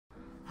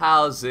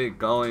How's it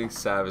going,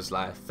 Savage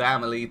Life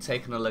family?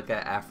 Taking a look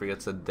at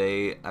Aphria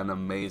today, an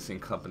amazing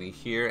company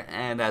here,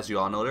 and as you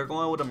all know, they're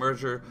going with a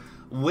merger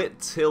with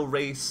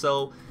Tilray.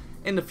 So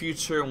in the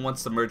future,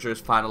 once the merger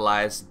is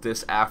finalized,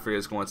 this Aphria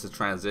is going to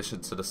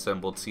transition to the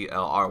symbol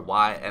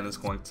TLRY, and it's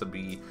going to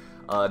be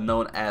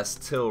known as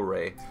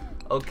Tilray.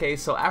 Okay,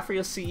 so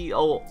Aphria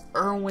CEO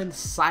Irwin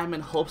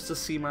Simon hopes to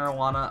see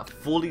marijuana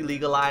fully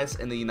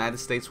legalized in the United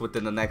States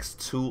within the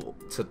next 2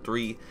 to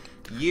 3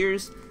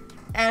 years.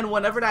 And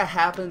whenever that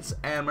happens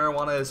and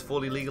marijuana is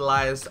fully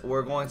legalized,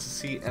 we're going to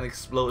see an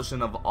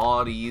explosion of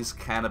all these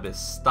cannabis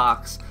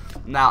stocks.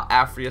 Now,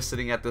 Aphria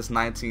sitting at this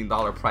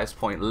 $19 price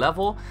point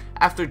level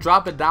after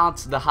dropping down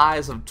to the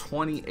highs of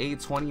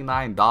 $28,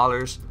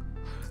 $29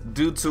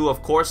 due to,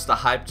 of course, the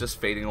hype just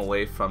fading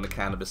away from the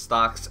cannabis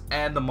stocks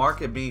and the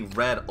market being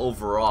red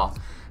overall.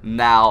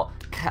 Now,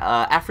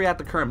 Aphria at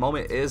the current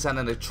moment is at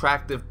an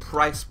attractive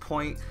price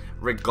point,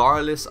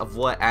 regardless of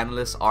what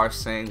analysts are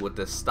saying with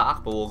this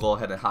stock, but we'll go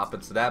ahead and hop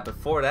into that.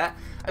 Before that,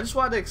 I just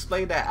wanted to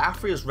explain that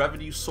Aphria's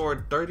revenue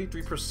soared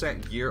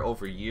 33% year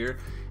over year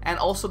and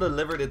also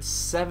delivered its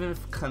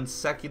 7th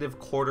consecutive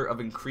quarter of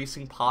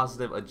increasing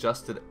positive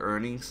adjusted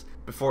earnings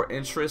before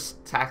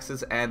interest,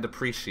 taxes, and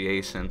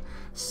depreciation.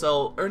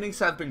 So earnings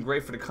have been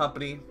great for the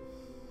company.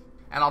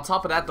 And on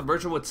top of that, the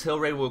merger with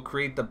Tilray will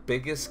create the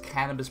biggest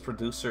cannabis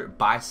producer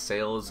by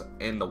sales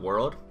in the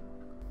world.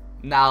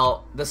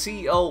 Now, the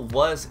CEO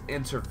was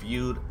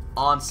interviewed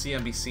on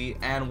CNBC,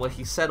 and what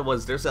he said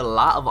was there's a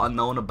lot of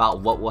unknown about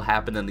what will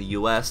happen in the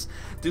US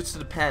due to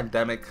the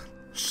pandemic,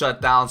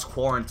 shutdowns,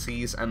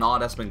 quarantines, and all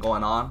that's been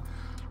going on.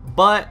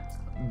 But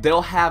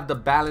they'll have the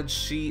balance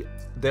sheet,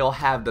 they'll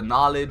have the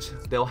knowledge,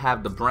 they'll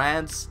have the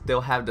brands, they'll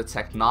have the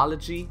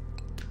technology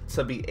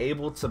to be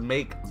able to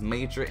make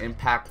major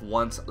impact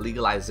once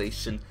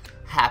legalization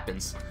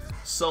happens.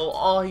 So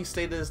all he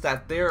stated is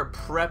that they're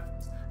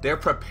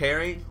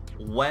preparing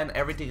when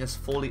everything is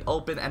fully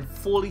open and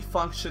fully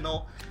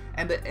functional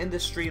and the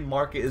industry and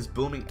market is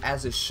booming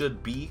as it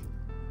should be.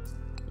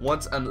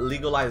 Once a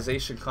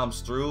legalization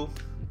comes through,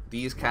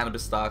 these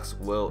cannabis stocks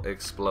will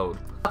explode.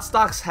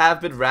 Stocks have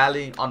been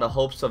rallying on the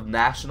hopes of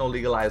national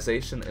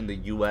legalization in the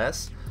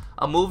US,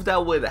 a move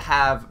that would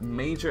have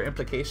major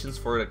implications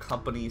for the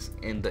companies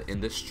in the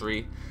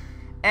industry.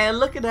 And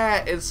looking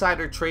at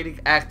insider trading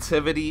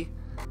activity,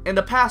 in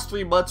the past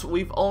 3 months,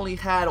 we've only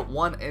had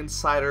one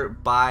insider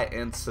buy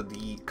into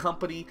the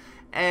company,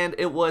 and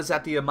it was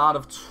at the amount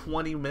of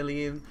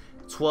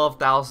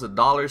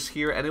 $20,012,000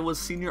 here, and it was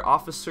Senior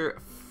Officer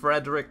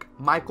Frederick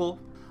Michael,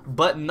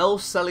 but no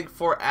selling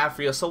for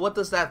Aphria. So what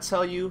does that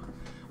tell you?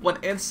 When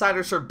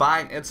insiders are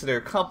buying into their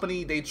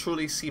company, they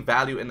truly see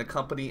value in the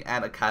company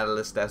and a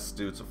catalyst that's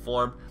due to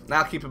form.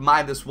 Now keep in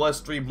mind, this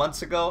was 3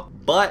 months ago,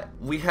 but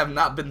we have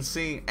not been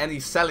seeing any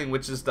selling,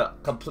 which is the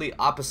complete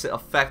opposite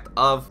effect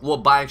of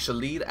what buying should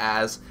lead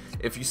as.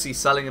 If you see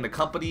selling in the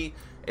company,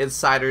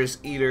 insiders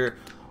either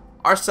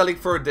are selling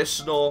for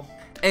additional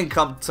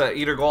income to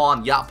either go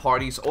on yacht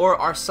parties or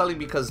are selling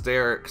because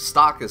their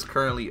stock is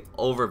currently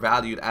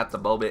overvalued at the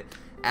moment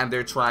and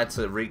they're trying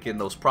to rake in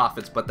those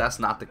profits, but that's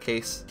not the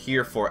case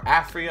here for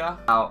Aphria.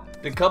 Now,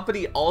 the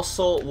company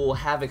also will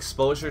have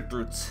exposure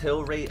through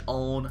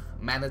Tilray-owned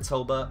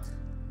Manitoba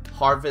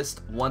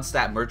Harvest once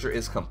that merger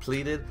is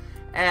completed.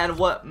 And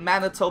what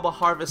Manitoba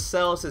Harvest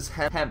sells is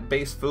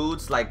hemp-based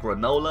foods like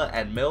granola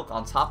and milk.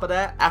 On top of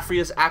that,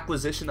 Aphria's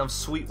acquisition of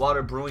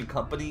Sweetwater Brewing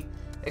Company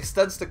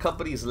extends the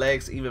company's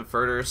legs even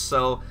further.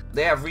 So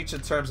they have reach in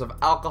terms of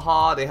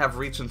alcohol, they have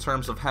reach in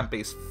terms of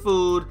hemp-based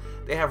food,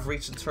 they have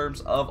reach in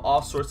terms of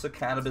all sorts of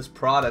cannabis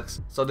products.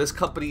 So this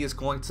company is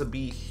going to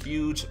be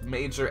huge,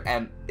 major,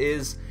 and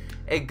is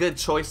a good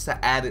choice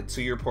to add it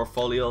to your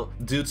portfolio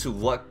due to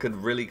what could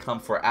really come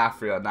for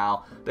Aphria.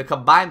 Now, the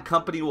combined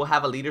company will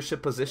have a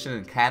leadership position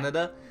in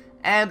Canada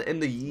and in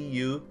the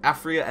EU.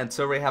 Aphria and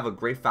Tilray have a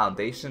great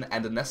foundation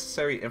and the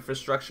necessary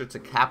infrastructure to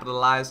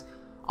capitalize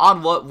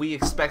on what we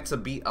expect to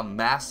be a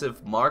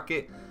massive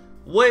market,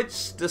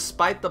 which,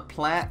 despite the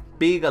plant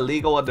being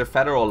illegal under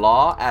federal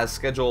law as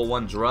Schedule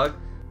 1 drug,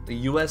 the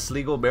US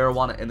legal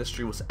marijuana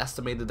industry was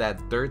estimated at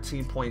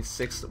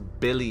 $13.6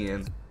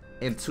 billion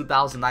in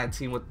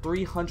 2019, with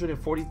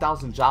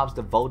 340,000 jobs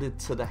devoted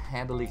to the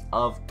handling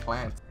of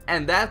plants.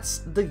 And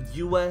that's the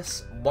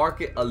US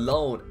market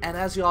alone. And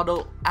as you all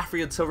know,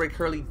 Aphria and Tilray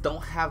currently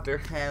don't have their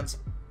hands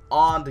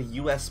on the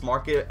US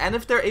market, and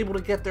if they're able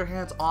to get their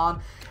hands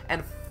on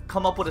and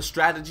come up with a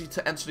strategy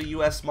to enter the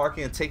US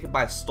market and take it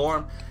by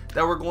storm,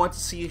 that we're going to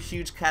see a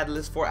huge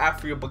catalyst for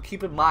Aphria. But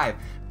keep in mind,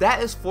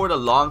 that is for the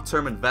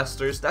long-term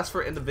investors. That's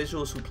for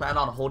individuals who plan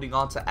on holding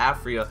on to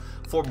Aphria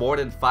for more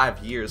than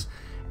 5 years.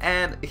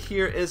 And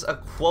here is a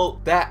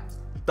quote that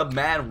the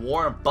man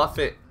Warren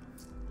Buffett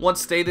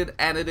once stated,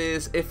 and it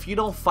is, "If you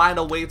don't find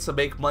a way to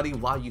make money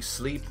while you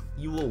sleep,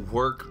 you will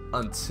work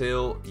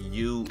until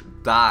you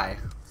die."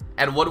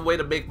 And one way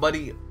to make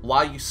money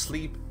while you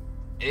sleep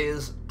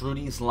is through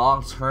these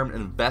long-term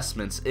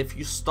investments. If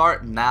you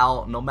start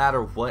now, no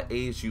matter what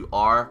age you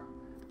are,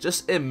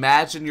 just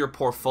imagine your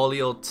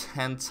portfolio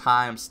 10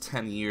 times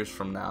 10 years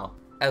from now.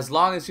 As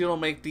long as you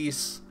don't make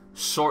these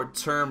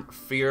short-term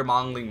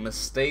fear-mongering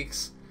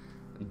mistakes,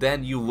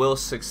 then you will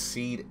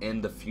succeed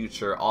in the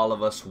future. All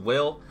of us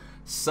will.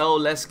 So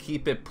let's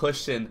keep it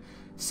pushing.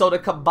 So the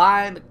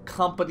combined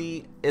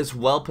company is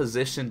well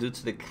positioned due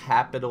to the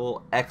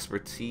capital,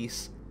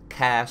 expertise,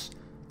 cash,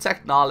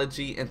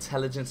 technology,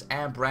 intelligence,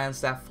 and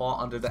brands that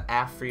fall under the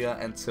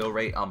Aphria and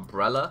Tilray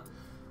umbrella.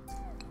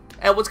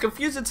 And what's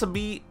confusing to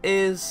me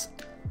is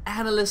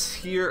analysts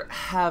here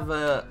have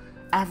a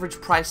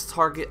average price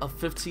target of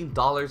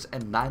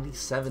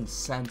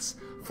 $15.97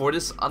 for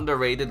this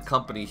underrated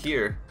company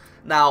here.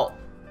 Now,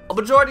 a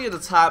majority of the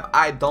time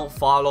I don't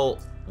follow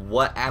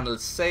what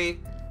analysts say,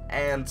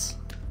 and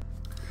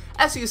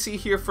as you see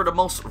here, for the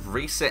most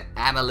recent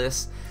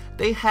analysts,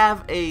 they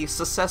have a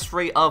success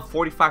rate of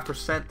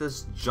 45%,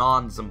 this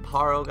John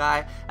Zamparo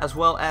guy, as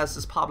well as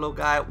this Pablo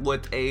guy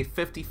with a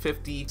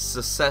 50-50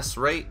 success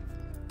rate.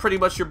 Pretty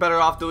much you're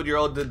better off doing your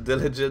own due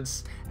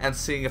diligence and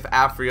seeing if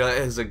Aphria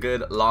is a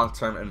good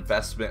long-term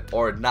investment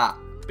or not.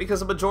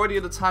 Because the majority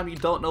of the time you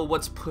don't know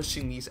what's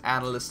pushing these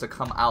analysts to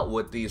come out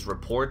with these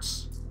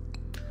reports.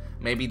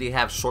 Maybe they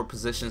have short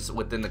positions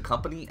within the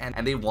company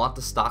and they want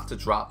the stock to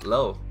drop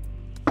low.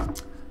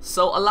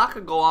 So a lot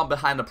could go on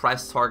behind the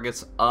price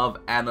targets of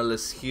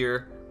analysts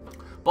here.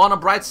 But on the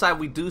bright side,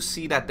 we do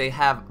see that they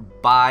have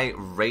buy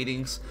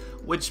ratings,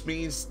 which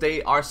means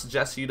they are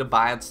suggesting you to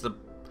buy into the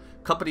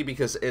company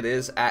because it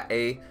is at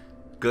a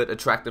good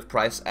attractive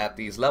price at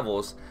these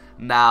levels.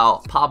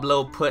 Now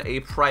Pablo put a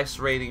price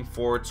rating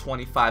for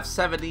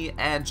 $25.70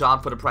 and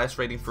John put a price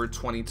rating for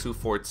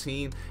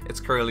 $22.14.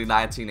 It's currently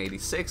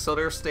 $19.86, so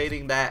they're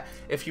stating that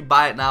if you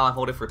buy it now and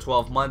hold it for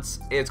 12 months,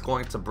 it's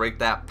going to break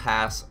that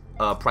past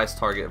price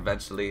target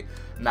eventually.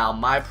 Now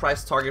my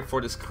price target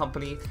for this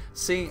company,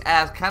 seeing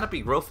as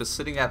Canopy Growth is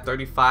sitting at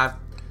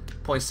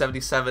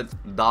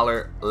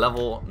 $35.77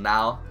 level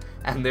now,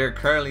 and they're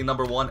currently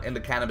 #1 in the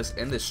cannabis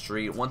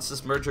industry. Once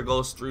this merger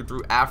goes through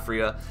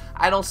Aphria,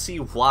 I don't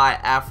see why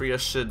Aphria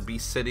should be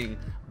sitting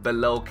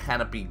below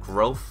Canopy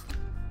Growth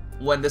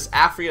when this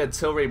Aphria and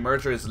Tilray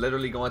merger is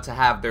literally going to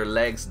have their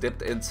legs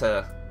dipped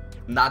into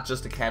not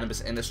just the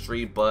cannabis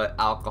industry but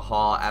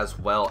alcohol as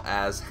well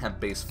as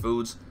hemp-based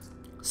foods.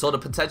 So the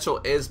potential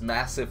is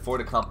massive for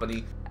the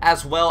company,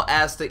 as well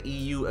as the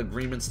EU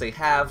agreements they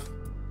have,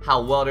 how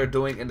well they're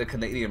doing in the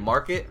Canadian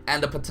market,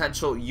 and the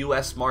potential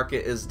US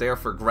market is there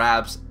for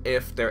grabs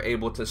if they're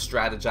able to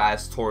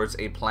strategize towards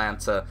a plan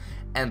to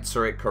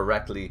enter it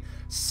correctly.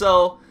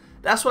 So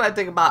that's what I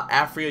think about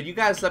Aphria. You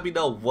guys let me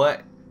know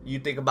what you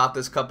think about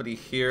this company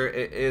here.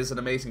 It is an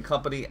amazing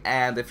company,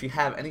 and if you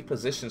have any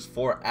positions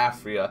for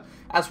Aphria,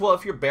 as well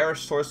if you're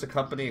bearish towards the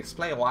company,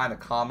 explain why in the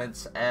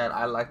comments, and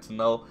I'd like to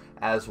know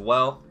as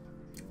well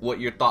what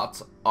your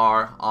thoughts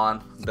are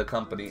on the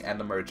company and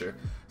the merger.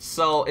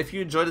 So if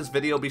you enjoyed this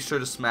video, be sure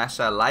to smash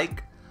that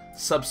like,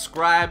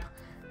 subscribe,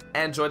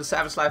 and join the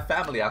Savage Life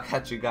family. I'll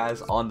catch you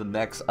guys on the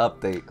next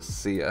update.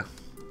 See ya.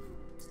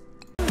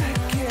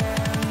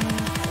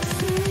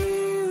 See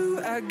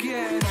you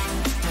again.